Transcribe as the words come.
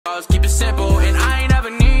morals, keep it simple, and I ain't ever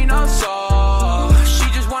need no soul. She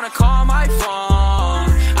just wanna call my phone,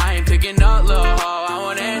 I ain't picking up, lil' hoe, I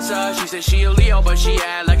won't answer. She said she a Leo, but she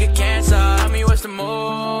act like a Cancer. Tell me what's the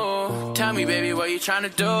move, tell me baby what you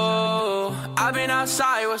tryna do. I've been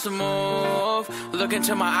outside, what's the move? Look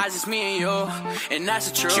into my eyes, it's me and you, and that's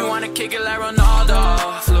the truth. She wanna kick it like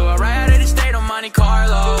Ronaldo, flew her right out of the state on Monte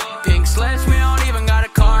Carlo. Pink slips, we don't even got a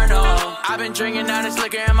car, no. I've been drinking out this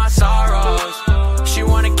liquor in my sorrows. She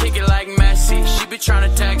wanna kick it like Messi, she be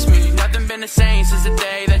tryna text me. Nothing been the same since the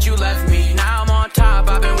day that you left me. Now I'm on top,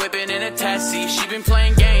 I've been whipping in a Tessie. She been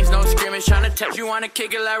playing games, no scrimmage, tryna text. You wanna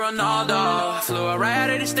kick it like Ronaldo, flew her right out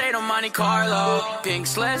of the state on Monte Carlo. Pink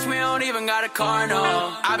slips, we don't even got a car,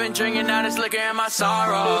 no. I've been drinking out this liquor in my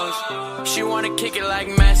sorrows. She wanna kick it like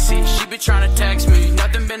Messi, she be tryna text me.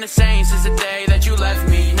 Nothing been the same since the day that you left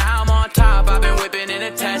me. Now I'm on top, I've been whipping in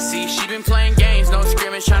a Tessie. She been playing games, no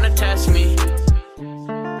scrimmage, tryna test me.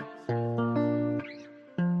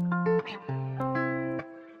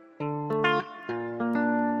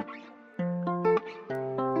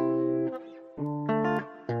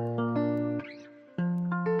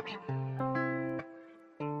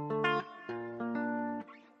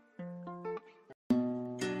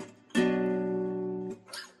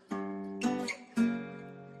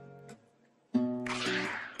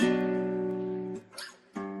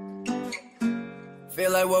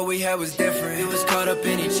 Feel like what we had was different. We was caught up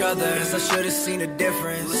in each other. Guess I should've seen a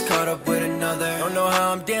difference. Was caught up with another. Don't know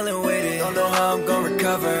how I'm dealing with it. Don't know how I'm gonna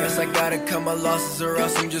recover. Guess I gotta cut my losses or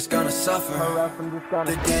else I'm just gonna suffer.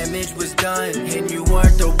 The damage was done and you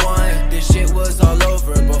weren't the one. This shit was all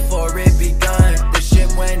over before it begun. The shit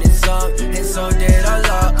went and sunk and so did our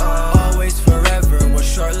love. Always forever was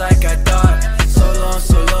short like I thought.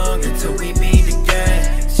 So long until we meet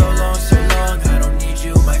again. So long, I don't need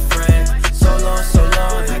you, my friend. So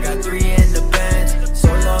long, I got 3 in the bands. So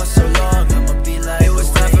long, I'ma be like, it was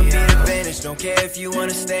time for me to vanish. Don't care if you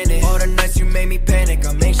understand it. All the nights you made me panic,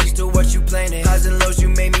 I'm anxious to what you planning. Highs and lows you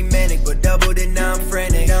made me manic, but doubled it, now I'm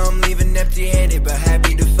frantic. Now I'm leaving empty-handed, but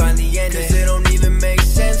happy to finally end it. Cause it don't even make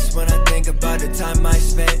sense when I think about the time I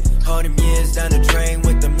spent. All them years down the drain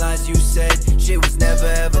with them lies you said. Shit was never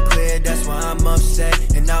ever clear, that's why I'm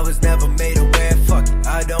upset. And I was never made aware, fuck it,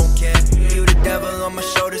 I don't care. You the devil on my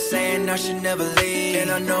shoulder saying I should never leave.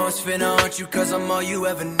 And I know it's finna haunt you cause I'm all you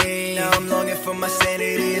ever need. Now I'm longing for my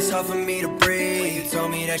sanity, it's hard for me to breathe. When you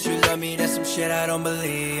told me that you love me, that's some shit I don't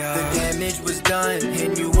believe. The damage was done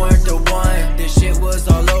and you weren't the one. This shit was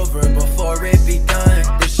all over before it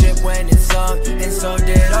begun. The shit went and sunk and so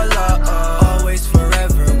did our love. Always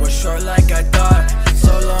forever was short like I thought.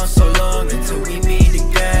 So long until we meet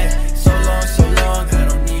again. So long, I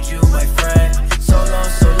don't need you, my friend. So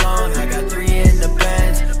long, I got 3 in the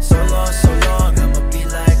bands. So long, I'ma be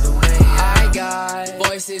like the way I got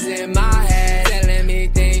voices in my head telling me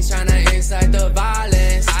things, tryna incite the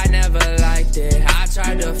violence. I never liked it, I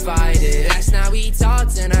tried to fight it. Last night we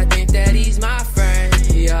talked and I think that he's my friend,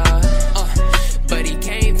 yeah. But he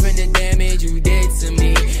came from the damage you did to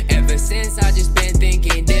me. Ever since I just been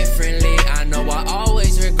thinking differently. I know I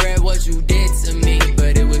always regret what you did to me,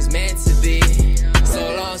 but it was meant to be.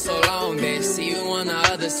 So long, bitch, see you on the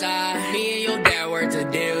other side. Me and your dad worked a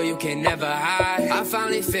deal you can never hide. I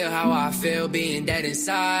finally feel how I feel being dead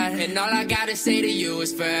inside. And all I gotta say to you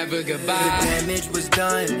is forever goodbye. The damage was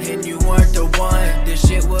done and you weren't the one. This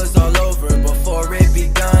shit was all over before it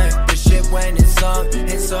begun. The shit went and sunk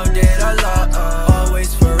and so did our love.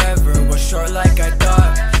 Always forever was short like I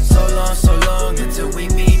thought. So long until we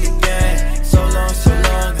meet again. So long,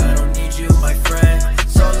 I don't need you, my friend.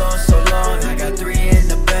 So long, I got 3 in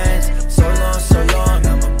the bands. So long,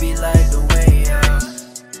 I'ma be like the way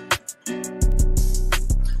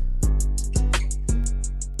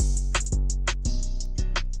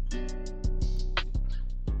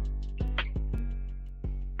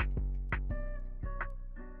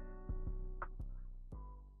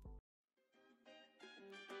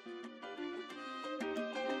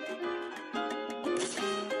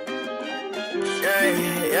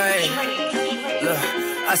Look,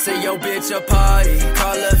 I say yo bitch a party,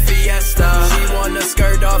 call her fiesta. She wanna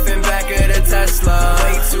skirt off in back of the Tesla.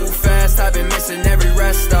 Way too fast, I've been missing every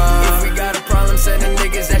rest stop. If we got a problem, send the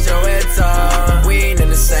niggas at your head top. We ain't in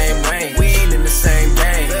the same range, we ain't in the same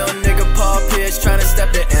game. Little nigga Paul Pierce tryna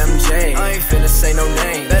step to MJ. I ain't finna say no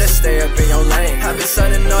name, better stay up in your lane. I've been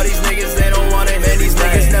sunning all these niggas, they don't want it. Man, these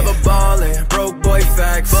niggas never ballin', broke boy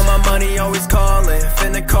facts. But my money always calling,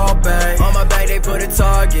 finna call back. On my back they put a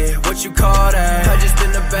target, what you call that? I just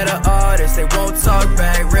been a better artist, they won't talk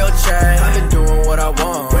back, real chat. I've been doing what I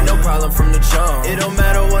want, with no problem from the jump. It don't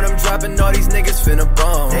matter what I'm dropping, all these niggas finna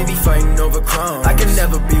bump. They be fighting over crumbs, I can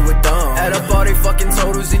never be with they fucking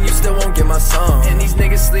totals and you still won't get my song. And these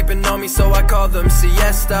niggas sleeping on me, so I call them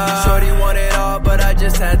siesta. Shorty want it all, but I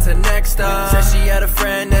just had to next up. Said she had a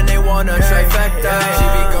friend and they want a trifecta. She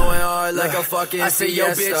be going hard like a fucking siesta. I say, yo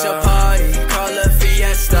bitch, a party, call her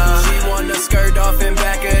fiesta. She wanna skirt off in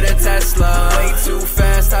back of the Tesla. Way too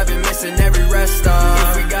fast, I've been missing every rest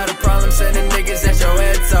stop. If we got a problem, sending niggas at your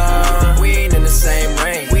head top. We ain't in the same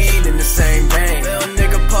range, we ain't in the same game. Little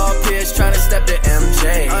nigga Paul Pierce tryna step to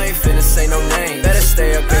MJ. I ain't finna say no name, better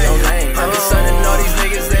stay up in your lane. I be sunning all these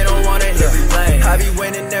niggas, they don't wanna hear me play. I be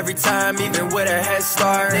winning every time, even with a head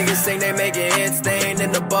start. Niggas think they making hits, they ain't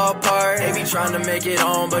in the ballpark. They be tryna make it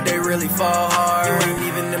on, but they really fall hard. You ain't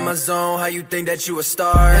even in my zone, how you think that you a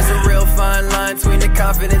star? There's a real fine line between the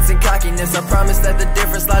confidence and cockiness. I promise that the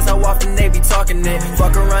difference lies how often they be talking it.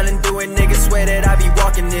 Fuck around and do it, niggas swear that I be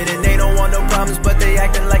walking it. And they don't want no problems, but they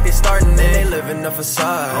acting like they starting it. They living the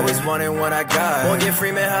facade, always wanting what I got. Morgan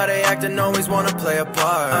Freeman, how they acting, always wanna play a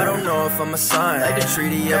part. I don't know if I'm a sign, like the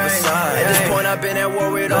treaty of Versailles. At this point I've been at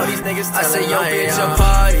war with all these niggas. I say, yo bitch, a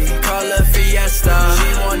party, call her fiesta.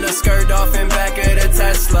 She wanna skirt off in back of the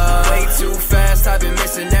Tesla. Way too fast, I've been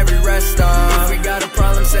missing every rest stop. If we got a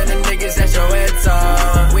problem, sending niggas at your head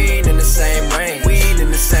top. We ain't in the same range, we ain't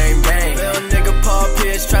in the same game. Little nigga Paul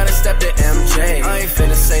Pierce tryna step to MJ. I ain't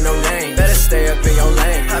finna say no name, better stay up in your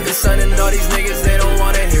lane. I've been sunning all these niggas, they don't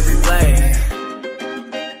wanna hear replay.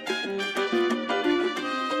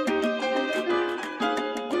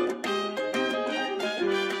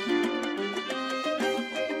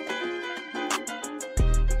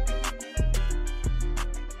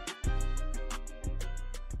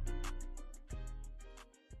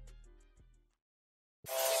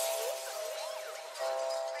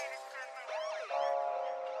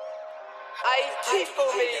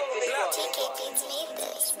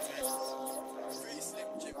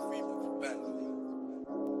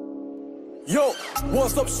 Yo,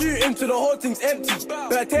 won't stop shooting till the whole thing's empty.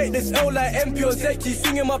 Better take this L like MP or Zeki.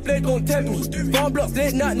 Swinging my blade, don't tempt me. Farm blocks,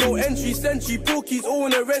 late night, no entry. Sentry, pookies, all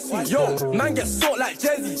in the rescue. Yo, man gets sought like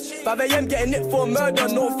Jezzy. 5 AM getting it for murder.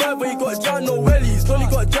 No further, he got John, no wellies. Lonely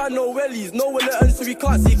got John, no wellies. No one to so we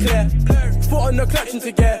can't see clear. Foot on the clutch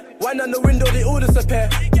into gear. Wine on the window, they all disappear.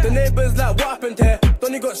 The neighbours like, what happened here?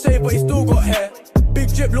 Donny got shaved, but he still got hair.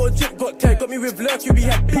 Big drip, little drip got tear. Got me with Lurky, we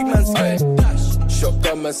had big man scared.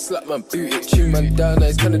 Shotgun man, slap man, boot it. Tune man down, now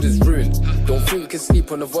it's Canada's ruined. Don't think we can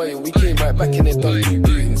sleep on the voyage. We came right back and they done 2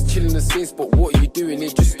 bootings. Chilling the same spot, what are you doing? They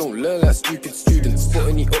just don't learn like stupid students. Spot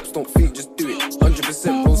any ops, don't think, just do it.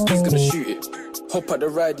 100% Broski's gonna shoot it. Hop at the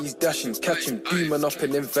ride, he's dashing, catch him, beam man up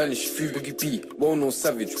and then vanish. Free Boogie B, well known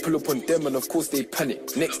savage. Pull up on them and of course they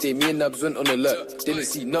panic. Next day, me and Nabs went on alert. Didn't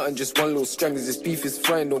see nothing, just one little strangers. This beef is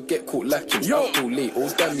frying, don't get caught lacking. Yo, out too late, all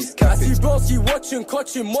damn he's capping. I see Broski watching,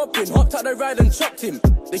 catching, mopping. Hopped at the ride and chopped him.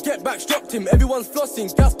 They get back, stropped him. Everyone's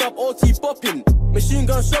flossing, gassed up, OT bopping. Machine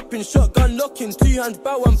gun shopping, shotgun locking. 2 hands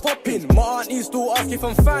bow and popping. My auntie still ask if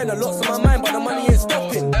I'm fine. A lot's on my mind, but the money ain't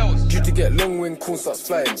stopping. Due to get long when corn starts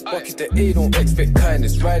flying. Bucket the A, don't expect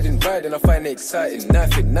kindness. Riding, I find it exciting.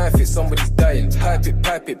 Knife it, somebody's dying.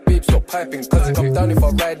 Pipe it, babe, stop piping. Cause it come down if I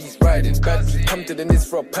ride, he's riding. Bad beat, come to the nist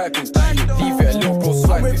for a piping. Leave it, a little bro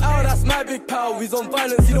swipe it. Without, that's my big pal. He's on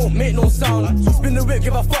violence, he don't make no sound. Spin the whip,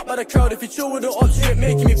 give a fuck by the crowd. If you chill with the odds, you ain't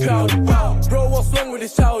making me proud. Bro, what's wrong with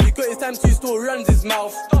this child? He got his time to still runs his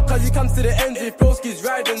mouth. Cause he comes to the end, if Broski's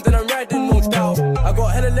riding, then I'm riding, no doubt. I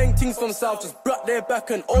got hella length things from south, just brought their back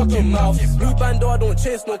and open mouth. Blue bando, I don't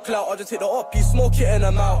chase no clout. I just hit the up, you smoke it and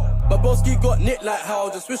I'm out. My broski got knit like how,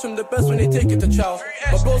 just wish him the best when they take it to chow.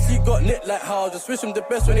 My broski got knit like how, just wish him the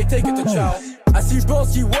best when they take it to chow. I see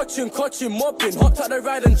broski watching, catching, mopping. Hopped at the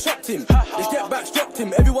ride and chopped him. They get back, stropped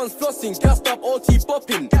him. Everyone's flossing, gassed up, OT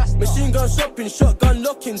bopping. Machine gun shopping, shotgun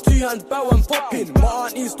locking. 2 hands bow and popping. My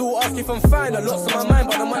auntie still ask if I'm fine. A lot's on my mind,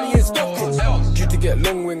 but the money ain't stopping. Due to get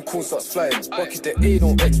long when corn starts flying. Bucket the A,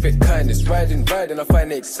 don't expect kindness. Riding, I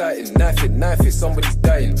find it exciting. Knife it, somebody's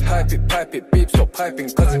dying. Pipe it, babe, stop piping.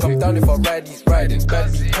 Cause it come down if I ride, he's riding.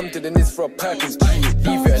 Bad beat, come to the nist for a piping.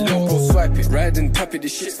 Leave it, a little bro swipe it. Ride and tap it,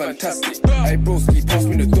 this shit's fantastic. Hey broski, pass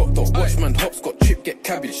me the dot. Watchman hops, got trip, get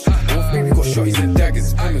cabbage. Both baby got shotties and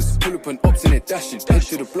daggers. Hammers, pull up and ops in it dashing. Head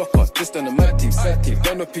to the blocker, just on the mad team, side team.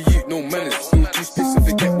 Done up a youth, no manners. Still too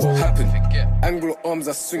specific, forget what happened. Angle of arms,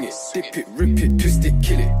 I swing it. Dip it, rip it, twist it,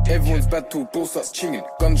 kill it. Everyone's bad till bro starts chinging.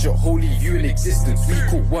 Gunshot, holy, you in existence. We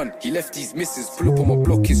caught one, he left his misses. Pull up on my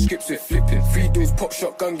block, his scripts we're flipping. 3 doors, pop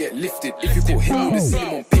shotgun, get lifted. If you caught him, you'll see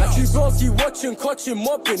him on pictures. I see broski watching, catching,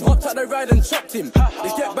 mopping. Hopped at the ride and chopped him. They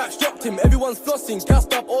get back, stropped him. Everyone's flossing,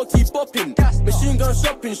 gassed up, OT bopping. Machine gun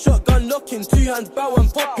shopping, shotgun locking. 2 hands bow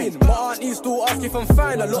and popping. My auntie still ask if I'm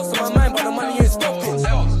fine. A lot's on my mind, but the money ain't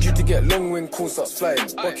stopping. Due to get long when corn starts flying.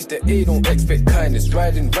 Bucket the A, don't expect kindness.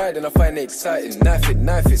 Riding, I find it exciting. Knife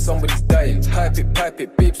it, somebody's dying. Pipe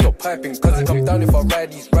it, babe, stop piping. Cause it come down if I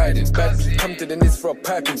ride, he's riding. Bad bitch, come to the nits for a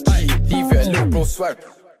piping. G, leave it, a little bro swag.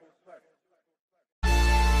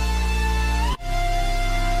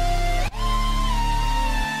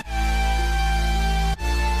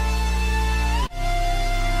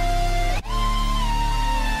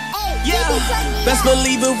 Best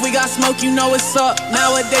believe if we got smoke, you know what's up.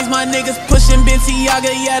 Nowadays my niggas pushing Balenciaga,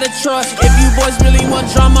 yeah, the truck. If you boys really want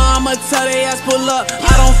drama, I'ma tell they ass pull up.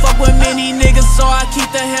 I don't fuck with many niggas, so I keep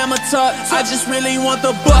the hammer tucked. I just really want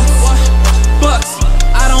the bucks.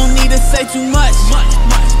 I don't need to say too much.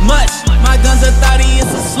 My gun's a thotty, it's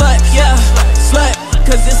a slut, yeah, slut.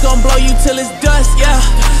 Cause it's gon' blow you till it's dust, yeah,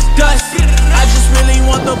 dust. I just really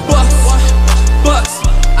want the bucks.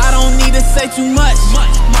 I don't need to say too much.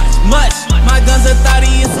 My gun's a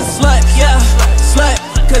thotty, it's a slut, yeah, slut.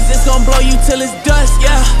 Cause it's gon' blow you till it's dust,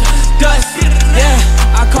 yeah, dust, yeah.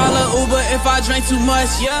 I call a Uber if I drink too much,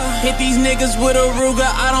 yeah. Hit these niggas with a Ruger,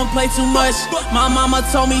 I don't play too much. My mama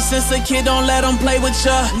told me since a kid don't let them play with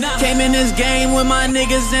ya. Came in this game with my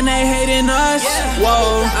niggas and they hating us.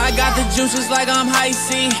 Whoa, I got the juices like I'm high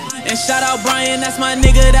C. And shout out Brian, that's my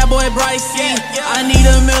nigga, that boy Brycey. I need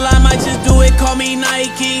a meal, I might just do it, call me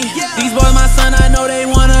Nike. These boys my son, I know they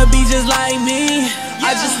wanna be just like me.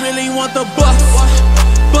 I just really want the bucks.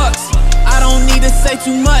 I don't need to say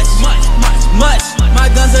too much. My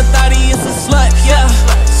gun's a thotty, it's a slut, yeah,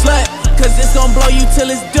 slut. Cause it's gon' blow you till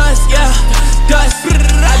it's dust, yeah, dust.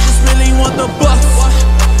 I just really want the bucks.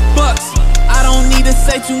 I don't need to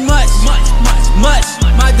say too much.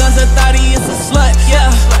 My gun's a thotty, it's a slut, yeah,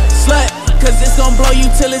 slut. Cause it's gon' blow you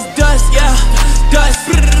till it's dust, yeah, dust.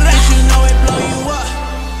 Bitch, you know it blow you up.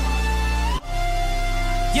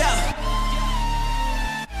 Yeah.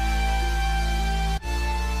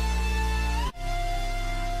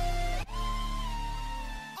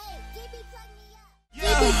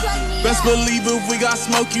 Best believe if we got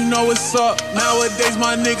smoke, you know what's up. Nowadays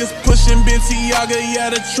my niggas pushing Balenciaga, yeah,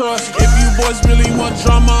 the truck. If you boys really want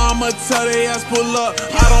drama, I'ma tell they ass pull up.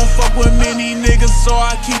 I don't fuck with many niggas, so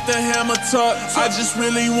I keep the hammer tucked. I just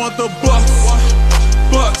really want the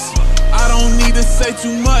bucks. I don't need to say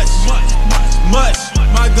too much.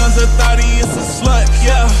 My gun's a thotty, it's a slut,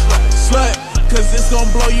 yeah, slut. Cause it's gon'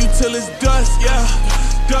 blow you till it's dust, yeah,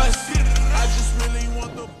 dust. I just really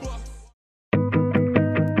want the bucks.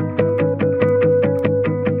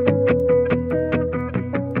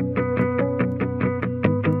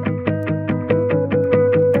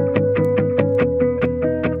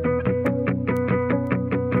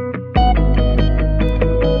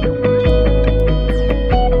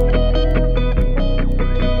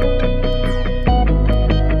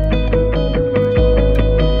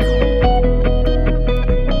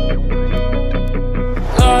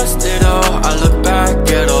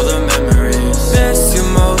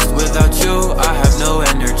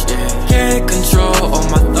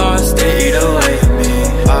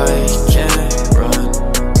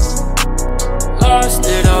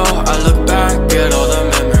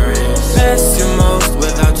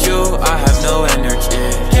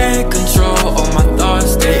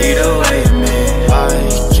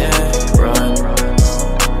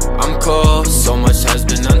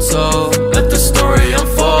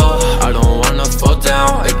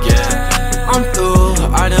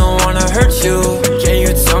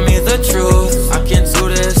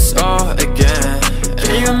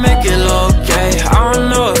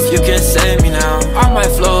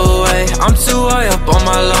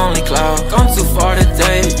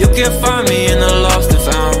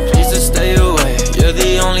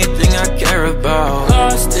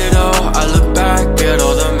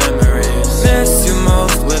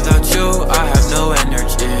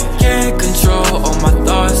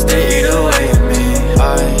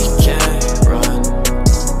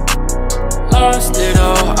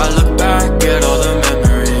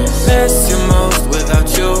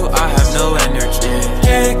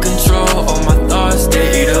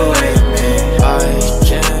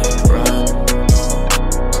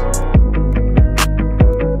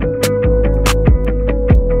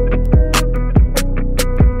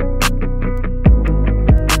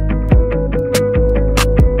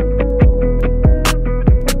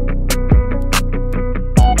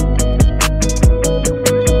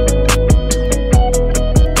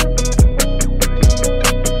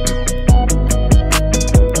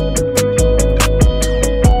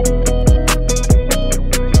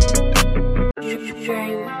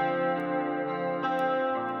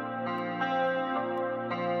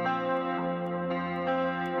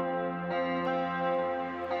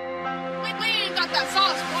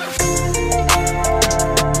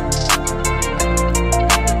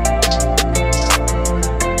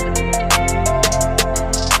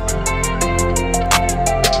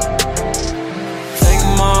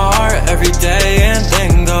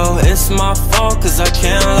 my fault, cause I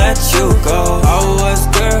can't let you go. I was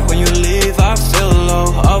good, when you leave I feel low.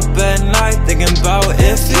 Up at night thinking about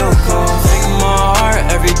if you call. Take my heart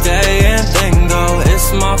every day and then go.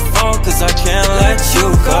 It's my fault, cause I can't let you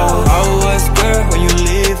go. I was good, when you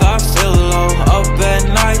leave I feel low. Up at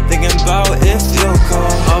night thinking about if you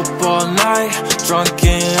call. Up all night, drunk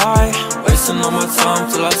and high, wasting all my time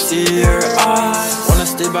till I see your eyes. Wanna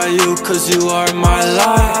stay by you cause you are my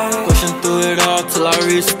life. Pushing through it all till I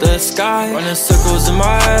reach the sky. Running circles in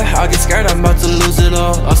my head, I get scared I'm about to lose it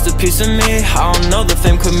all. Lost a piece of me, I don't know the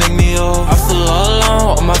fame could make me old. I feel all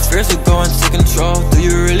alone, all my fears will go and take control. Do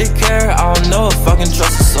you really care? I don't know if I can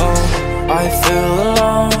trust a soul. I feel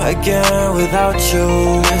alone again without you.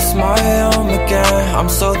 It's my home again, I'm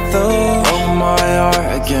so through. Oh my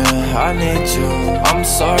heart again, I need you. I'm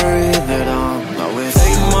sorry that I'm not with you.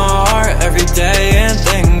 Take my heart every day and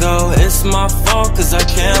then go. It's my fault cause I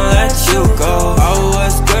can't let you go. I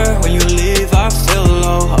was good, when you leave I feel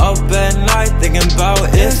low. Up at night thinking about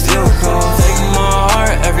if you call. Take my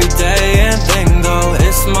heart every day and then go.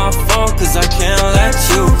 It's my fault cause I can't let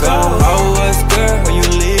you go. I was good, when you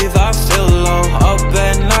leave I feel low. Up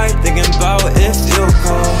at night thinking about if you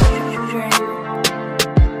call.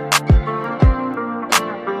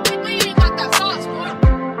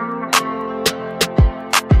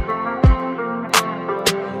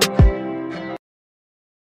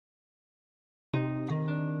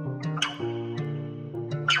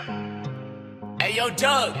 Hey yo,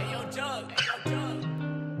 Doug.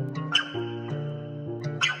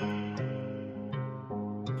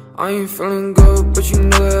 I ain't feeling good, but you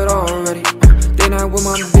know it already. They not with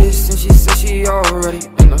my bitch and she said she already.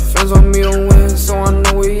 And the fans on me to win, so I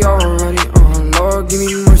know we already. Lord, give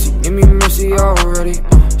me mercy already.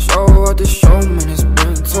 Show out the show, man, it's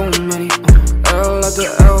been too many. L after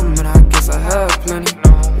L, man, I guess I had plenty.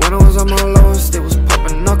 When I was at my lowest, it was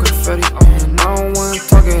popping up confetti. And I don't wanna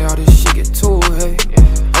talk it, all this shit get too heavy.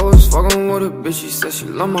 I was fucking with a bitch, she said she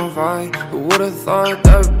love my vibe. Who would've thought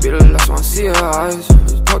that'd be the last one I see her eyes?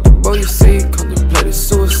 Talk about you say you contemplated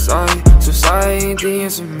suicide. Suicide ain't the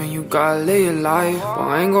answer, man, you gotta live your life. But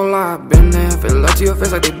I ain't gon' lie, I've been there. Feel like to your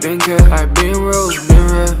face like they been care. Like being real, it's been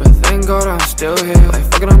rare. But thank God I'm still here. Like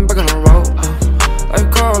fuck it, I'm back on the road.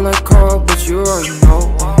 Like call, but you already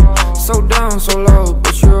know. So down, so low,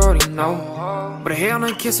 but you already know. But I hate on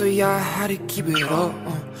a kiss, so yeah, I had to keep it up.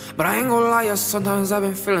 But I ain't gon' lie, yeah, sometimes I've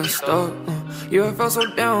been feeling stuck. You ever felt so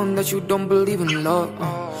down that you don't believe in love?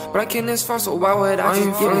 But I came this far, so why would I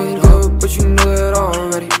ain't feeling good, but you know it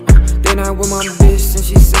already. They not with my bitch, and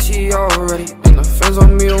she said she already. And the fans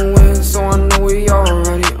on me to win, so I know we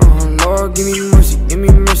already. Lord, give me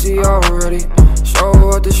mercy already. Show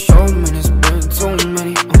out the show, man, it's been too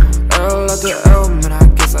many. L after L, man, I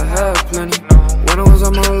guess I had plenty. When I was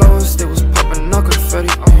at my lowest, it was popping up confetti.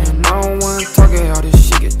 And I don't wanna talk it, all this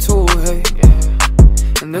shit get too heavy.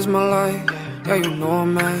 And this my life, yeah, you know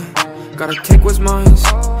I'm mad. Gotta take what's mine,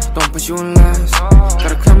 don't put you in last.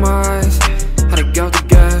 Gotta clear my eyes, had to get out the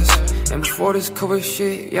gas. And before this COVID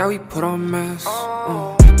shit, yeah, we put on masks.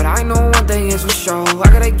 But I know one thing is for sure,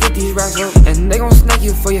 I gotta get these racks up. And they gon' snake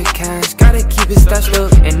you for your cash, gotta keep it stashed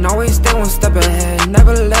up. And always stay one step ahead,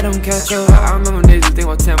 never let them catch up. I remember days you think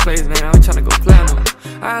about 10 plays, man, I was tryna go platinum.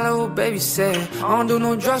 I had a little baby said, I don't do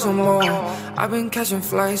no drugs no more. I've been catching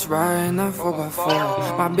flights, riding that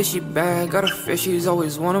 4x4. My bitch, she bad, got a fish, she's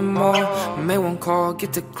always wanting more. Made one call,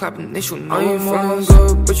 get to clapping, they should know I ain't feeling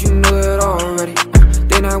good, but you know it already.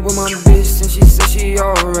 They not with my bitch, and she said she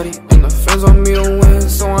already. And the fans on me to win,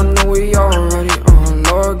 so I know we already.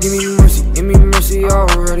 Lord, give me mercy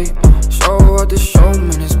already. Show out the show,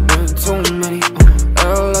 man, it's been too many.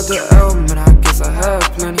 L after L, man, I guess I had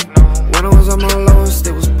plenty. When I was at my lowest,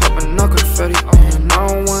 it was popping up confetti. And I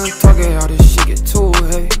don't wanna talk it, all this shit get too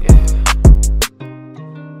heavy.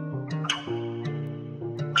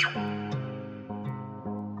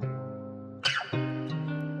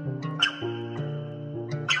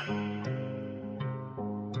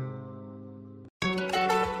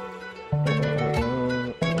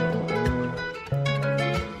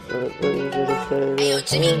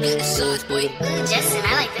 Justin,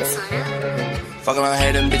 I like this one. Fuck around,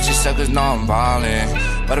 hate them bitches, suckers know I'm ballin'.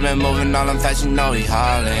 But I been moving all them fast, you know he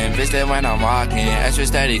hollin'. Bitch, that when I'm walking, extra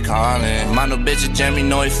steady calling. My new bitch is Jeremy,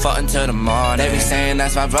 know he fuck until the morning. They be saying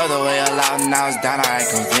that's my brother, way allowed, now it's down, I ain't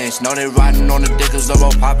convinced. Know they riding on the dick, cause the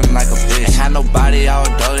road poppin' like a bitch. Ain't had nobody, I was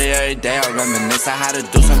dolly every day, I reminisce. I had to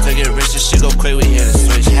do something to get rich, this shit go quick, we hit a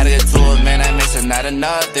switch. Had to get to it, man, that makes it not a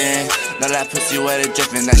nothing. Know that pussy where they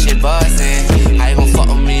drippin', that shit bustin'. How you gon' fuck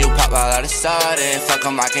with me, you pop all of a sudden. Fuck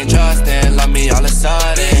him, I can't trust him, love me all of a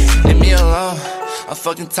sudden. Leave me alone, I'm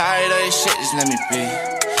fucking tired of this shit, just let me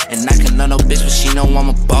be. And I can love no bitch, but she know I'm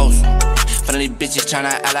a boss. Fun of these bitches tryna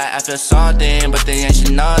act like I feel something, but they ain't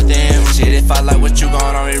shit nothing. Shit, if I like what you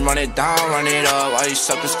gon' already run it down, run it up. All you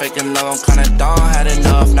suckers faking love, I'm kinda done, had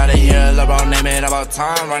enough. Now they hear love, I'll name it about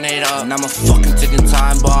time, run it up. And I'm a fucking ticking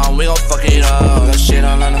time bomb, we gon' fuck it up. That shit,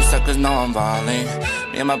 don't let them suckers know I'm ballin'.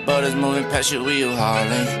 Me and my brothers moving past you, we you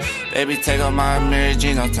hauling. Baby, take off my Mary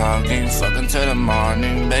Jeans, I'm talking. Fucking till the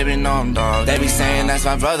morning, baby, know I'm dog. They be saying that's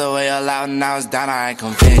my brother, way loud, and now it's down, I ain't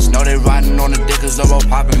convinced. Know they riding on the dick, cause I'm all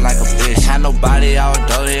popping like a bitch. Had nobody, I was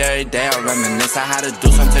dolly every day, I reminisce. I had to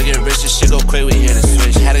do something to get rich, this shit go quick, we hit a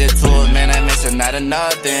switch. Had to get to it, man, that makes a night of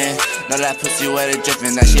nothing. Know that pussy wet it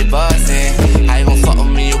dripping, that shit bustin'. How you gon' fuck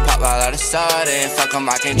with me, you pop out of the sudden. Fuck 'em,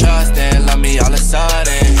 I can't trust them, love me all of a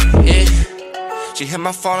sudden, yeah. She hit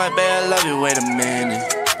my phone like, babe, I love you, wait a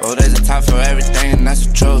minute. Oh, there's a time for everything, and that's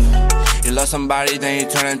the truth. You love somebody, then you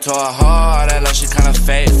turn into a whore. That love shit kinda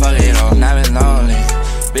fake, fuck it all, now been lonely.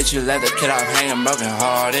 Bitch, you let the kid off hanging broken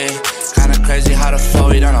hearted. Kinda crazy how the flow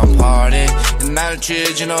we done on party. And I done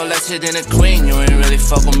treated you no less hit than a queen. You ain't really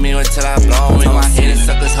fuck with me until I blow me. My hating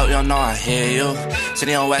suckers hope y'all know I hear you.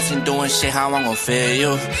 Sitting on West and doing shit, how I'm gon' feel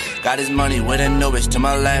you. Got his money with a new bitch to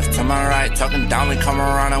my left, to my right. Talking down, we come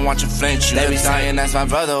around and watch you flinch. They be saying that's my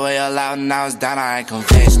brother, way loud, and now it's down, I ain't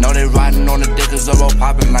convinced. Know they riding on the dick, cause I'm all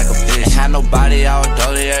popping like a bitch. Ain't had nobody, I was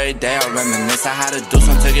dolly every day, I reminisce. I had to do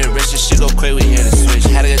something to get rich, this shit go quick, we hit a switch.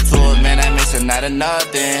 Had to get to it, man, that makes a night of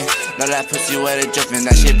nothing. Know that pussy wet it dripping,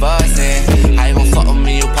 that shit bustin'. How you gon' fuck with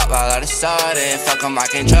me, you pop out of the sudden. Fuck 'em, I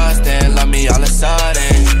can't trust them, love me all of a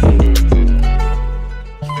sudden.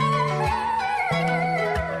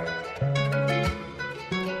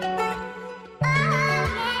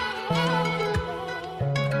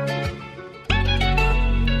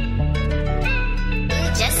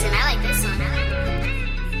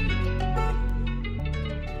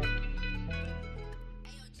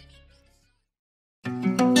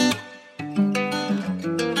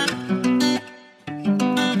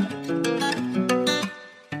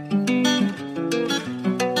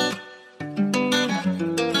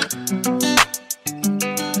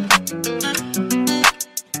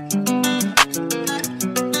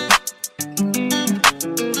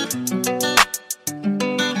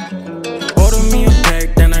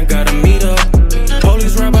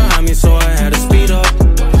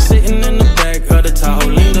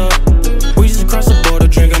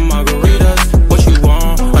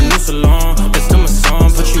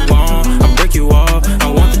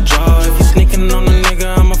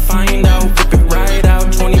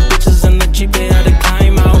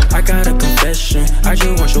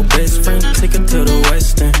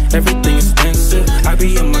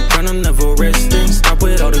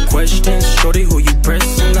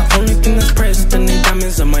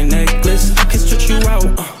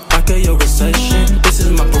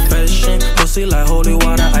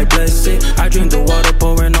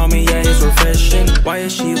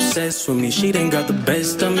 With me, she done got the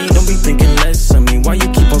best of me. Don't be thinking less of me. Why you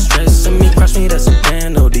keep on stressing me? Cross me, that's a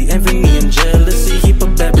penalty. Envy me and jealousy. Keep a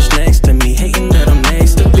bad bitch next to me, hating that I'm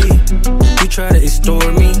next to be. You try to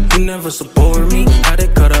extort me, you never support me. Had to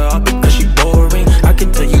cut her off because she boring. I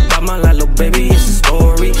can tell you about my life, little baby, it's a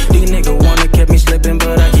story. These niggas wanna keep me slipping,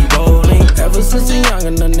 but I keep rolling. Ever since a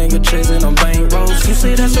youngin', a nigga chasing on bank rolls. You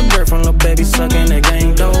say that's your girlfriend, little baby, sucking the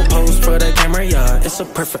gang dough. Pose for the camera, yeah, it's a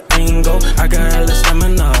perfect angle. I got hella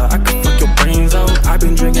stamina, I can fuck your brains out. I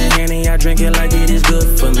been drinking Henny, I drink it like it is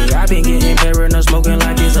good for me. I been getting paranoid, smoking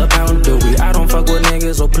like it's a pound of weed. I don't fuck with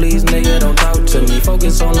niggas, so please, nigga, don't talk to me.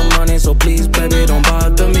 Focus on the money, so please, baby, don't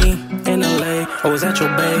bother me. In LA, I was at your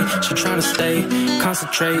bay, she tryna stay,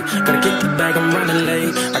 concentrate. Gotta get the bag, I'm running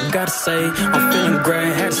late. I gotta say, I'm feeling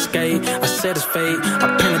great, had to skate. I said it's fate,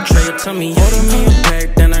 I penetrate. Tell me, order me a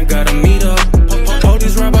pack, then I gotta meet up.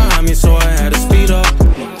 Police right behind me, so I had to speed up.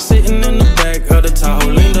 Sitting in the back of the Tahoe,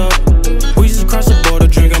 leaned up. We just crossed the border,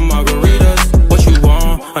 drinking margaritas. What you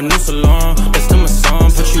want? A new salon. Let's do my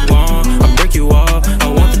song, put you on. I'll break you off, I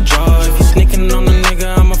want the jaw. If you sneaking on the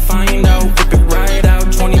nigga, I'ma find out. Whip it right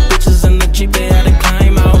out, 20 bitches in the Jeep, they had to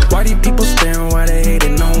climb out. Why these people staring, why they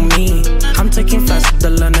hating on me? I'm taking flights to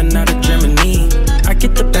London, out of Germany. I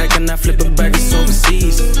get the pack and I flip it back, it's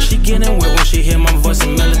overseas. She getting wet when she hear my voice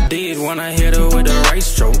and melodies. When I hit her with the right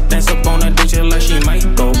stroke, dance up on the ditch like she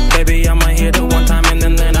might go. Baby, I might hit her one time and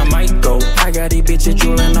then I might go. I got these bitches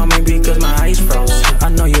drooling on me because my eyes froze. I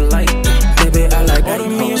know you like that, baby, I like that. Order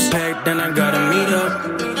me a pack, then I gotta meet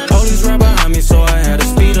up. Police right behind me, so I had to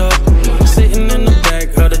speed up. Sitting in the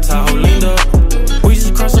back of the Tahoe, leaned up. We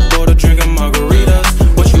just crossed the border, drinking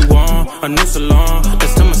margaritas. What you want? A new salon.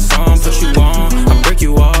 Let's tell my song, put you on. I'll break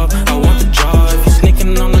you off, I want the jaw. If you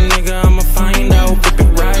sneaking on the nigga, I'ma find out. Whip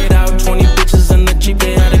it right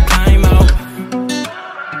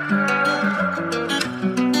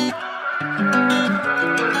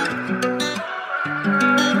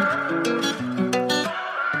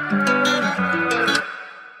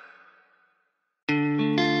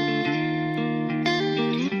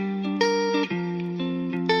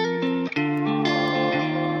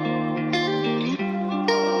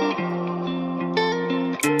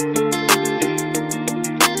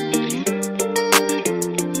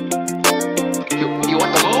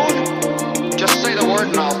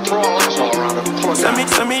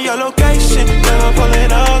send me your location. Girl, I'm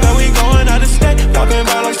pulling up, girl, we going out of state. Walking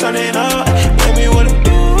by like turning up. Baby, what it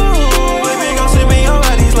do? Baby, gon' send me your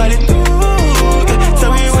bodies, let it do.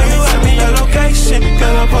 Tell me where you at, me your location.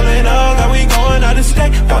 Girl, I'm pulling up, girl, we going out of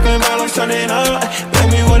state. Walking by like turning up.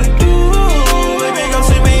 Baby, what it do? Baby, gon'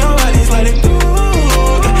 send me your bodies, let it do.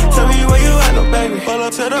 Tell me where you at, no baby. Pull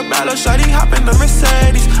up to the battle, shawty hop in the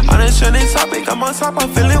Mercedes. On a trending topic, I'm on top, I'm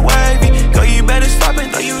feeling wavy. Girl, you better stop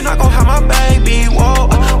it, no, you not gon' have my baby. Whoa,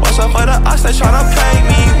 watch out for the us, they tryna play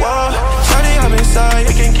me. Whoa, shawty, I'm inside,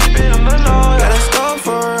 you can keep it on the low. Yeah, let's go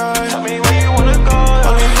for a ride. Tell me where you wanna go.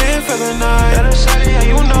 Only here for the night. Yeah, shawty,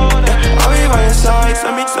 yeah, you know that. I'll be by your side.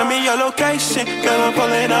 Send me your location. Girl, I'm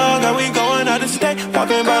pulling up, girl, we going out of state.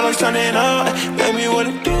 Walking by like turning up. Baby, what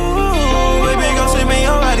it do? Baby, gon' send me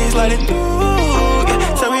your bodies, let it do.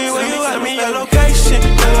 Tell me where you at, me your location.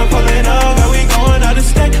 Girl, I'm pulling up.